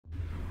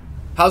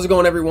How's it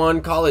going, everyone?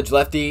 College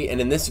Lefty,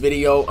 and in this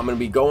video I'm going to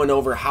be going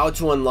over how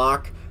to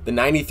unlock the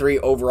 93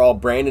 overall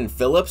Brandon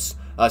Phillips.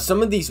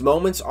 Some of these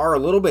moments are a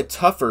little bit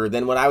tougher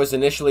than what I was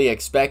initially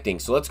expecting,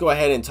 so let's go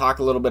ahead and talk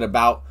a little bit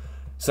about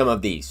some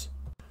of these.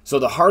 So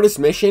the hardest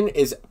mission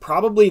is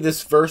probably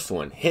this first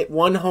one. Hit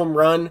one home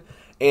run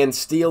and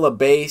steal a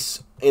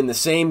base in the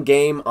same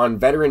game on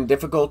veteran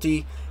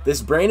difficulty.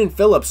 This Brandon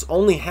Phillips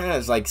only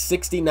has like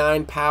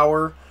 69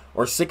 power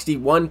or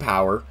 61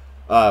 power.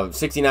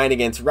 69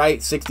 against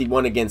right,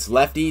 61 against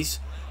lefties.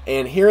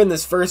 And here in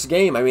this first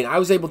game, I mean, I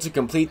was able to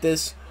complete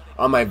this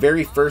on my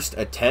very first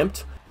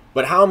attempt.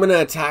 But how I'm going to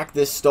attack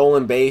this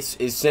stolen base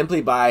is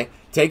simply by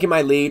taking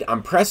my lead.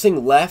 I'm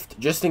pressing left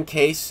just in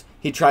case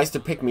he tries to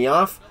pick me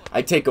off.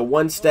 I take a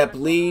one-step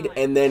lead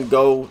and then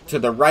go to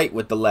the right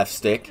with the left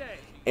stick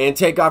and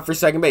take off for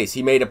second base.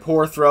 He made a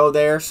poor throw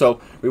there, so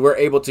we were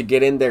able to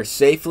get in there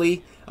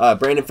safely.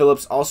 Brandon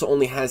Phillips also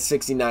only has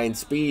 69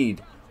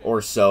 speed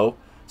or so.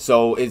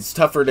 So it's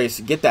tougher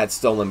to get that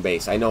stolen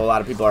base. I know a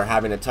lot of people are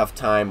having a tough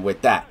time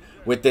with that.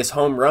 With this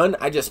home run,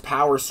 I just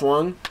power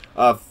swung.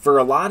 For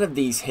a lot of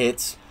these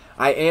hits,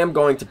 I am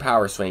going to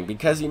power swing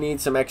because you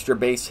need some extra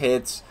base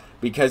hits,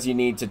 because you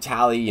need to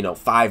tally,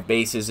 5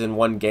 bases in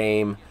one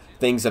game,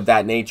 things of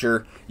that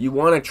nature. You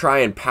want to try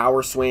and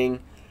power swing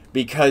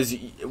because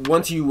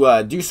once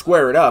you do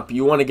square it up,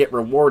 you want to get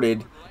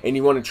rewarded and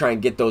you want to try and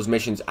get those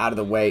missions out of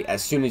the way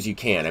as soon as you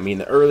can. I mean,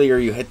 the earlier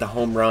you hit the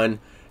home run,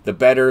 the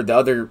better. The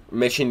other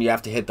mission, you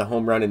have to hit the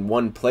home run in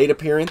one plate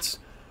appearance.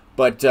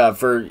 But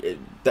for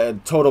the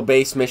total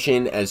base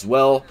mission as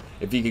well,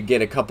 if you could get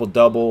a couple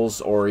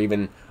doubles or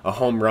even a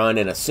home run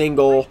and a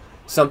single,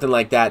 something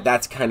like that,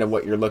 that's kind of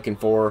what you're looking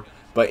for.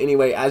 But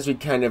anyway, as we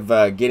kind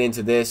of get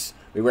into this,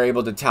 we were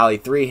able to tally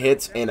 3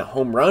 hits and a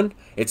home run.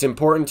 It's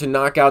important to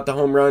knock out the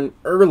home run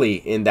early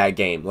in that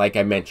game, like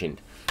I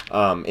mentioned.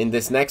 In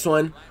this next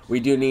one, we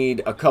do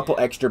need a couple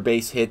extra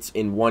base hits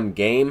in one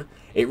game.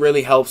 It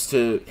really helps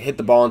to hit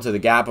the ball into the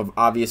gap,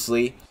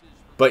 obviously.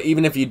 But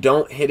even if you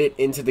don't hit it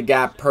into the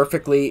gap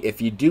perfectly,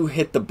 if you do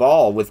hit the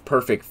ball with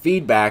perfect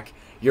feedback,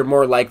 you're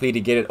more likely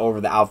to get it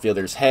over the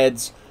outfielders'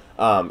 heads.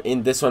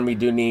 In this one, we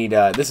do need,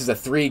 this is a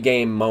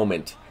 3-game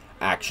moment,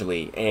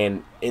 actually.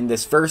 And in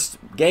this first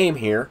game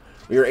here,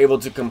 we were able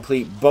to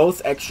complete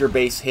both extra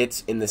base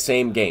hits in the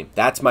same game.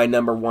 That's my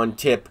 #1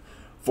 tip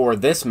for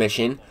this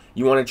mission.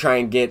 You want to try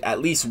and get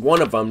at least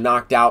one of them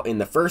knocked out in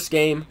the first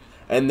game,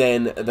 and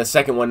then the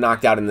second one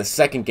knocked out in the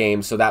second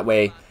game, so that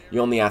way you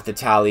only have to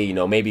tally,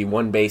 maybe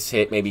 1 base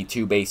hit, maybe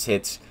 2 base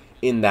hits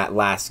in that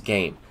last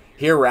game.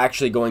 Here we're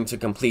actually going to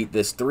complete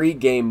this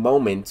 3-game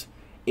moment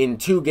in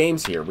 2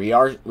 games here. We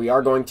are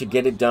going to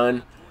get it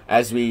done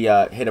as we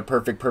hit a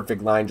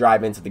perfect line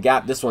drive into the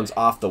gap. This one's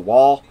off the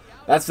wall.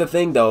 That's the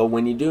thing, though,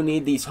 when you do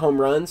need these home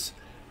runs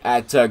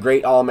at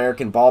Great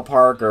All-American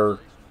Ballpark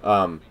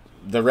or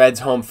the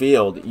Reds' home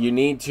field, you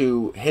need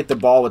to hit the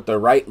ball with the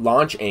right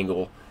launch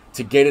angle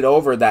to get it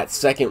over that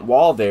second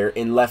wall there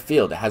in left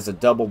field. It has a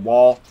double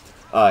wall.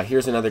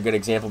 Here's another good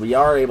example. We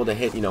are able to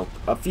hit,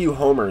 a few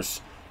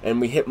homers, and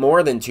we hit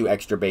more than 2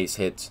 extra base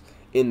hits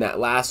in that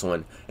last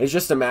one. It's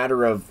just a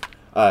matter of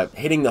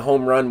hitting the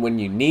home run when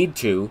you need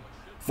to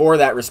for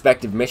that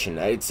respective mission.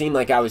 It seemed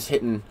like I was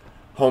hitting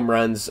home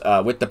runs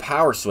with the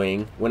power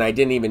swing when I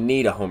didn't even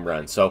need a home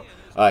run. So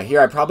here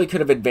I probably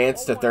could have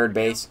advanced to third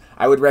base.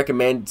 I would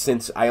recommend,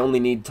 since I only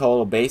need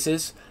total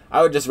bases,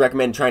 I would just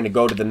recommend trying to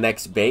go to the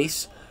next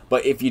base.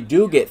 But if you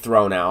do get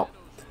thrown out,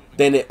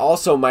 then it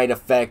also might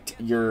affect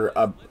your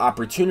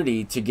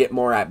opportunity to get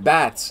more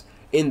at-bats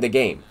in the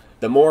game.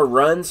 The more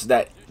runs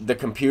that the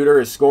computer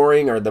is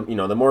scoring, or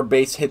the more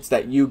base hits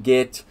that you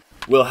get,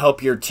 will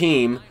help your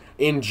team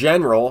in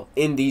general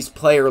in these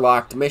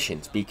player-locked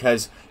missions,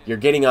 because you're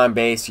getting on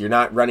base, you're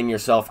not running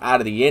yourself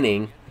out of the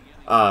inning,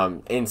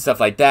 and stuff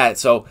like that.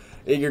 So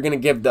you're going to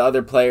give the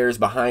other players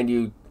behind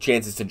you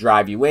chances to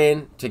drive you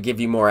in, to give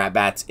you more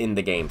at-bats in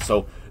the game.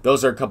 So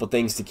those are a couple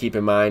things to keep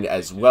in mind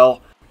as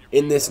well.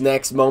 In this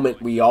next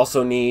moment, we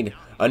also need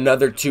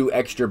another 2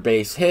 extra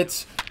base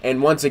hits.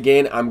 And once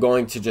again, I'm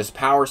going to just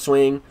power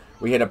swing.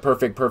 We hit a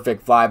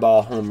perfect fly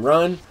ball home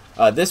run.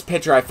 This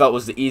pitcher I felt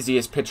was the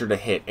easiest pitcher to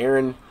hit.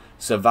 Aaron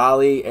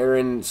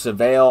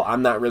Savale,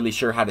 I'm not really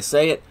sure how to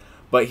say it,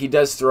 but he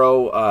does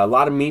throw a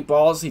lot of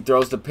meatballs. He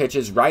throws the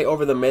pitches right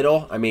over the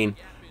middle. I mean,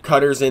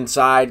 cutters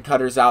inside,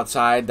 cutters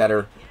outside that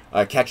are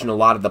catching a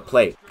lot of the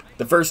plate.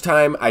 The first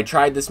time I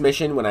tried this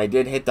mission, when I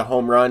did hit the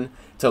home run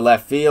to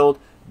left field,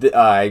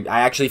 I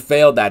actually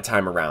failed that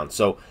time around.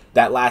 So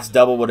that last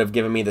double would have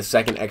given me the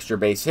 2nd extra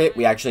base hit.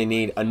 We actually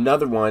need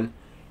another one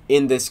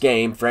in this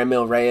game.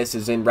 Franmil Reyes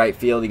is in right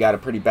field. He got a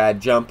pretty bad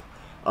jump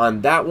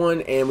on that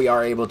one, and we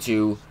are able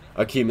to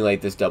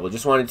accumulate this double.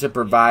 Just wanted to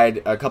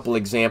provide a couple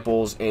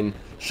examples and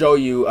show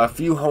you a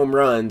few home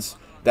runs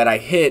that I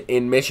hit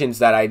in missions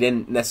that I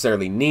didn't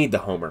necessarily need the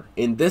homer.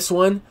 In this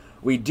one,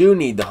 we do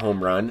need the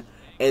home run,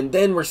 and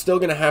then we're still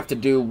going to have to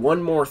do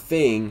one more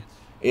thing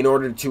in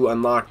order to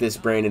unlock this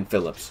Brandon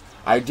Phillips.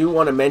 I do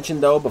want to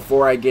mention, though,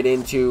 before I get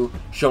into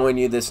showing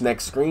you this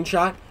next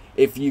screenshot,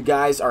 if you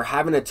guys are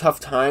having a tough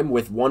time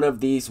with one of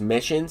these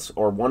missions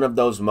or one of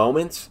those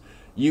moments,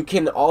 you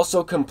can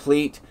also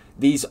complete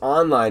these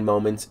online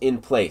moments in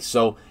place.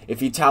 So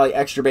if you tally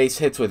extra base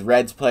hits with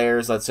Reds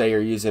players, let's say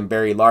you're using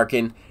Barry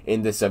Larkin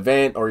in this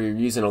event, or you're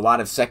using a lot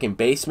of second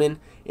basemen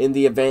in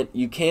the event,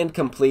 you can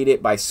complete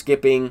it by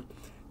skipping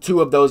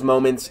 2 of those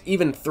moments,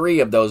 even 3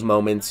 of those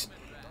moments,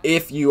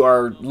 if you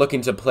are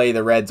looking to play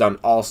the Reds on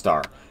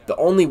All-Star. The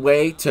only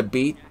way to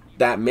beat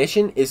that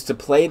mission is to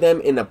play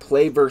them in a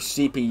play versus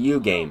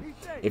CPU game.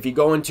 If you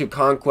go into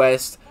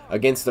Conquest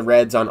against the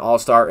Reds on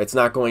All-Star, it's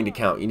not going to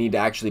count. You need to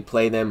actually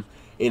play them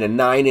in a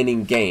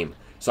 9-inning game.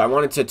 So I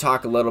wanted to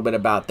talk a little bit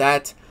about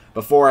that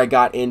before I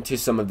got into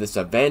some of this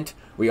event.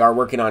 We are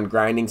working on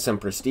grinding some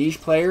prestige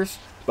players,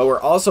 but we're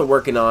also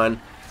working on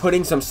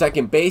putting some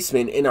second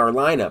basemen in our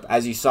lineup.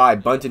 As you saw, I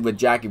bunted with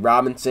Jackie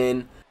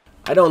Robinson.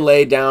 I don't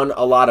lay down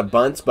a lot of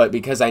bunts, but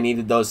because I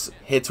needed those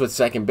hits with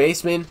second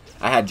baseman,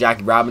 I had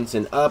Jackie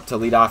Robinson up to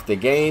lead off the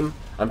game.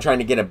 I'm trying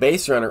to get a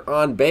base runner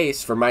on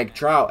base for Mike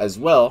Trout as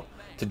well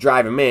to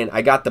drive him in.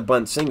 I got the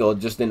bunt single, it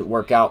just didn't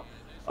work out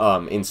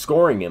in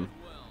scoring him.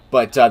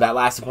 But that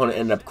last opponent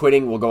ended up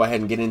quitting. We'll go ahead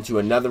and get into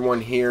another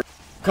one here.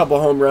 A couple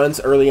home runs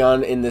early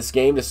on in this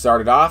game to start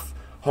it off.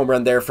 Home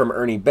run there from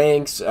Ernie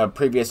Banks, a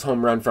previous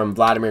home run from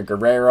Vladimir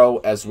Guerrero,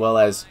 as well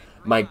as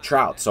Mike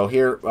Trout. So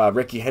here,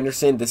 Ricky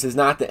Henderson. This is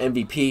not the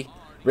MVP.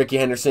 Ricky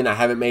Henderson, I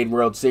haven't made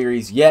World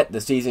Series yet.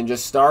 The season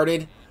just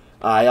started.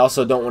 I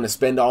also don't want to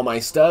spend all my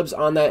stubs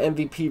on that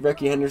MVP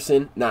Ricky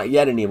Henderson. Not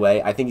yet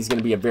anyway. I think he's going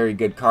to be a very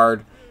good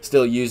card.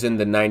 Still using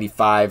the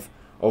 95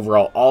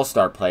 overall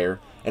All-Star player.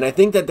 And I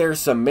think that there's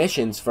some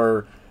missions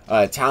for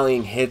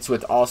tallying hits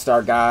with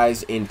All-Star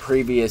guys in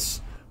previous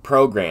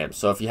programs.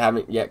 So if you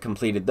haven't yet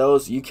completed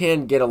those, you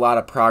can get a lot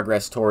of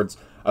progress towards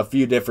a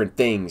few different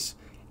things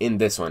in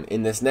this one.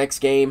 In this next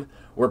game,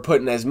 we're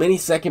putting as many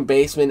second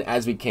basemen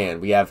as we can.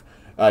 We have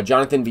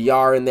Jonathan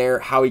Villar in there,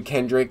 Howie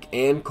Kendrick,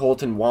 and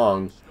Colton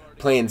Wong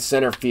playing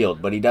center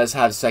field. But he does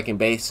have second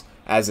base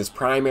as his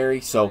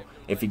primary, so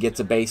if he gets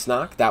a base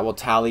knock, that will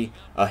tally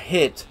a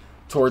hit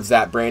towards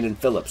that Brandon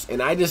Phillips.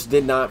 And I just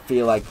did not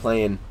feel like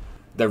playing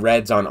the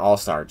Reds on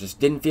All-Star. Just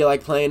didn't feel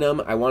like playing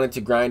them. I wanted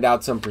to grind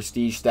out some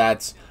prestige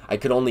stats. I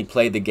could only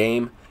play the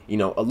game, you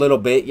know, a little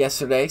bit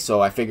yesterday,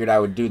 so I figured I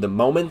would do the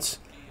moments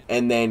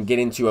and then get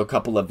into a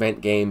couple event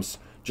games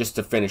just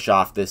to finish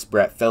off this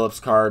Brett Phillips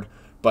card.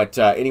 But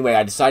anyway,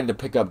 I decided to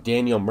pick up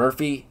Daniel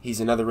Murphy. He's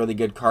another really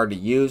good card to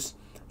use.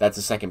 That's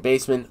a second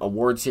baseman, a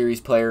World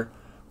Series player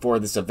for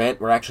this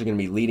event. We're actually going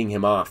to be leading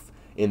him off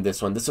in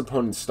this one. This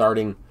opponent's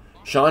starting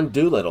Sean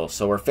Doolittle,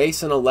 so we're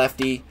facing a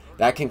lefty.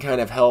 That can kind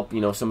of help,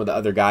 you know, some of the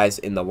other guys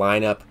in the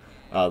lineup.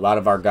 A lot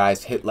of our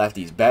guys hit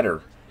lefties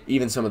better,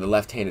 even some of the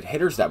left-handed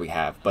hitters that we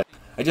have. But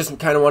I just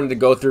kind of wanted to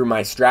go through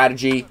my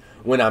strategy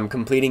when I'm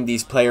completing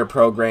these player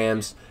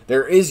programs.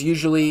 There is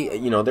usually,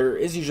 you know,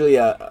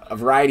 a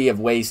variety of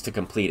ways to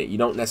complete it. You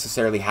don't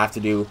necessarily have to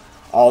do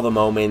all the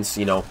moments.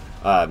 You know,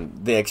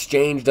 the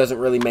exchange doesn't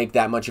really make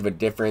that much of a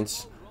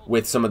difference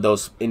with some of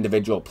those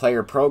individual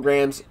player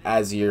programs,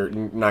 as you're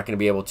not going to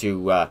be able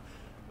to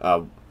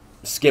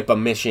skip a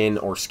mission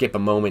or skip a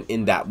moment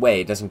in that way.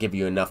 It doesn't give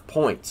you enough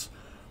points.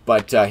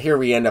 But here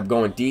we end up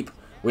going deep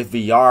with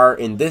VR.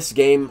 In this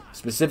game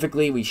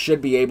specifically, we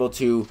should be able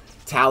to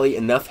tally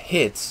enough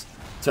hits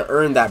to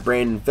earn that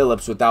Brandon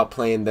Phillips without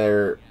playing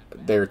their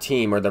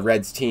team or the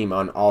Reds team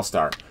on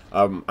All-Star.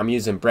 I'm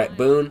using Brett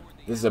Boone.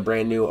 This is a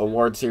brand new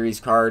Award Series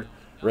card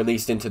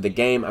released into the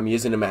game. I'm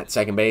using him at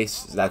second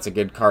base. That's a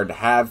good card to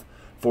have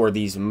for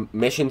these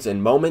missions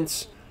and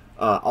moments.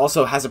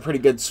 Also has a pretty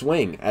good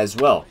swing as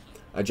well.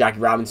 Jackie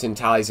Robinson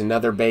tallies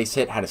another base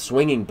hit, had a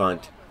swinging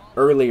bunt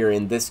earlier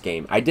in this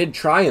game. I did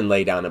try and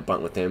lay down a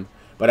bunt with him,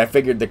 but I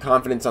figured the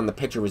confidence on the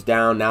pitcher was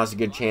down. Now's a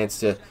good chance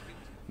to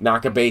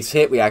knock a base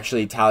hit. We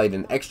actually tallied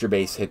an extra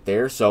base hit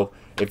there, so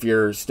if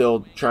you're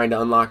still trying to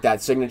unlock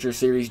that signature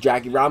series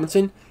Jackie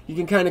Robinson, you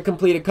can kind of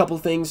complete a couple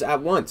things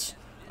at once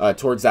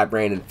towards that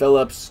Brandon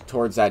Phillips,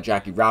 towards that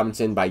Jackie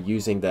Robinson by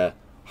using the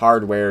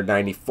hardware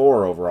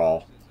 94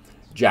 overall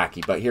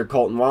Jackie. But here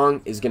Colton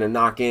Wong is going to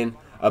knock in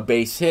a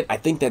base hit. I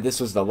think that this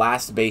was the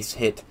last base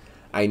hit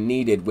I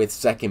needed with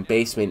second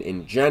baseman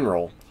in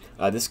general.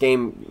 This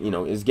game, you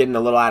know, is getting a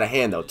little out of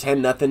hand though.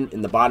 10-0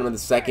 in the bottom of the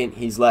second.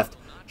 He's left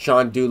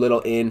Sean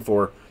Doolittle in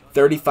for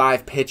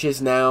 35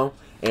 pitches now,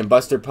 and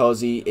Buster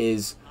Posey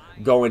is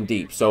going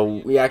deep. So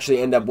we actually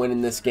end up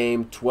winning this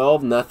game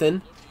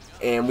 12-0,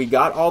 and we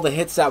got all the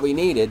hits that we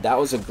needed. That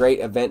was a great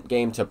event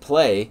game to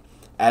play,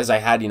 as I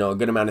had, you know, a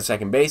good amount of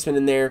second basemen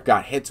in there,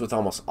 got hits with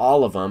almost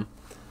all of them.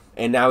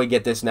 And now we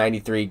get this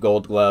 93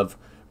 Gold Glove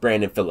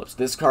Brandon Phillips.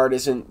 This card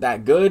isn't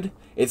that good.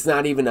 It's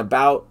not even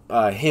about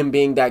him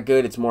being that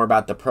good. It's more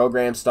about the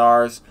program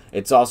stars.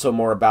 It's also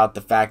more about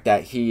the fact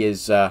that he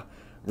is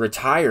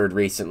retired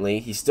recently.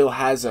 He still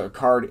has a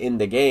card in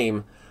the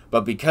game,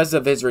 but because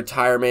of his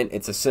retirement,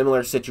 it's a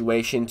similar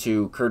situation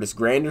to Curtis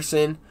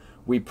Granderson.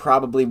 We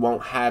probably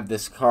won't have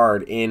this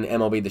card in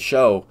MLB The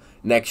Show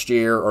next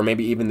year, or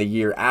maybe even the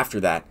year after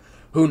that.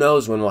 Who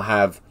knows when we'll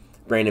have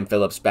Brandon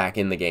Phillips back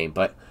in the game.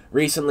 But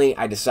Recently,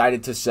 I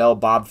decided to sell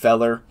Bob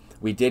Feller.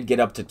 We did get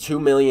up to 2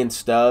 million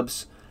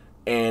stubs.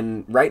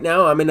 And right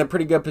now, I'm in a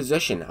pretty good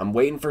position. I'm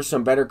waiting for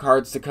some better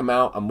cards to come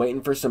out. I'm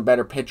waiting for some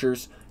better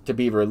pitchers to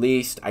be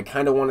released. I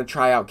kind of want to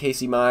try out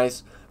Casey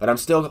Mize, but I'm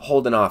still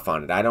holding off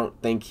on it. I don't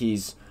think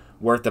he's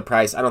worth the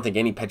price. I don't think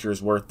any pitcher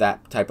is worth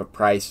that type of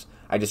price.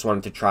 I just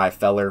wanted to try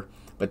Feller.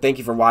 But thank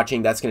you for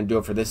watching. That's going to do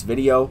it for this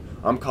video.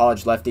 I'm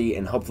College Lefty,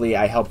 and hopefully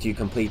I helped you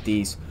complete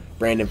these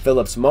Brandon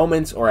Phillips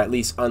moments, or at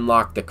least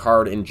unlock the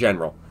card in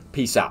general.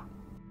 Peace out.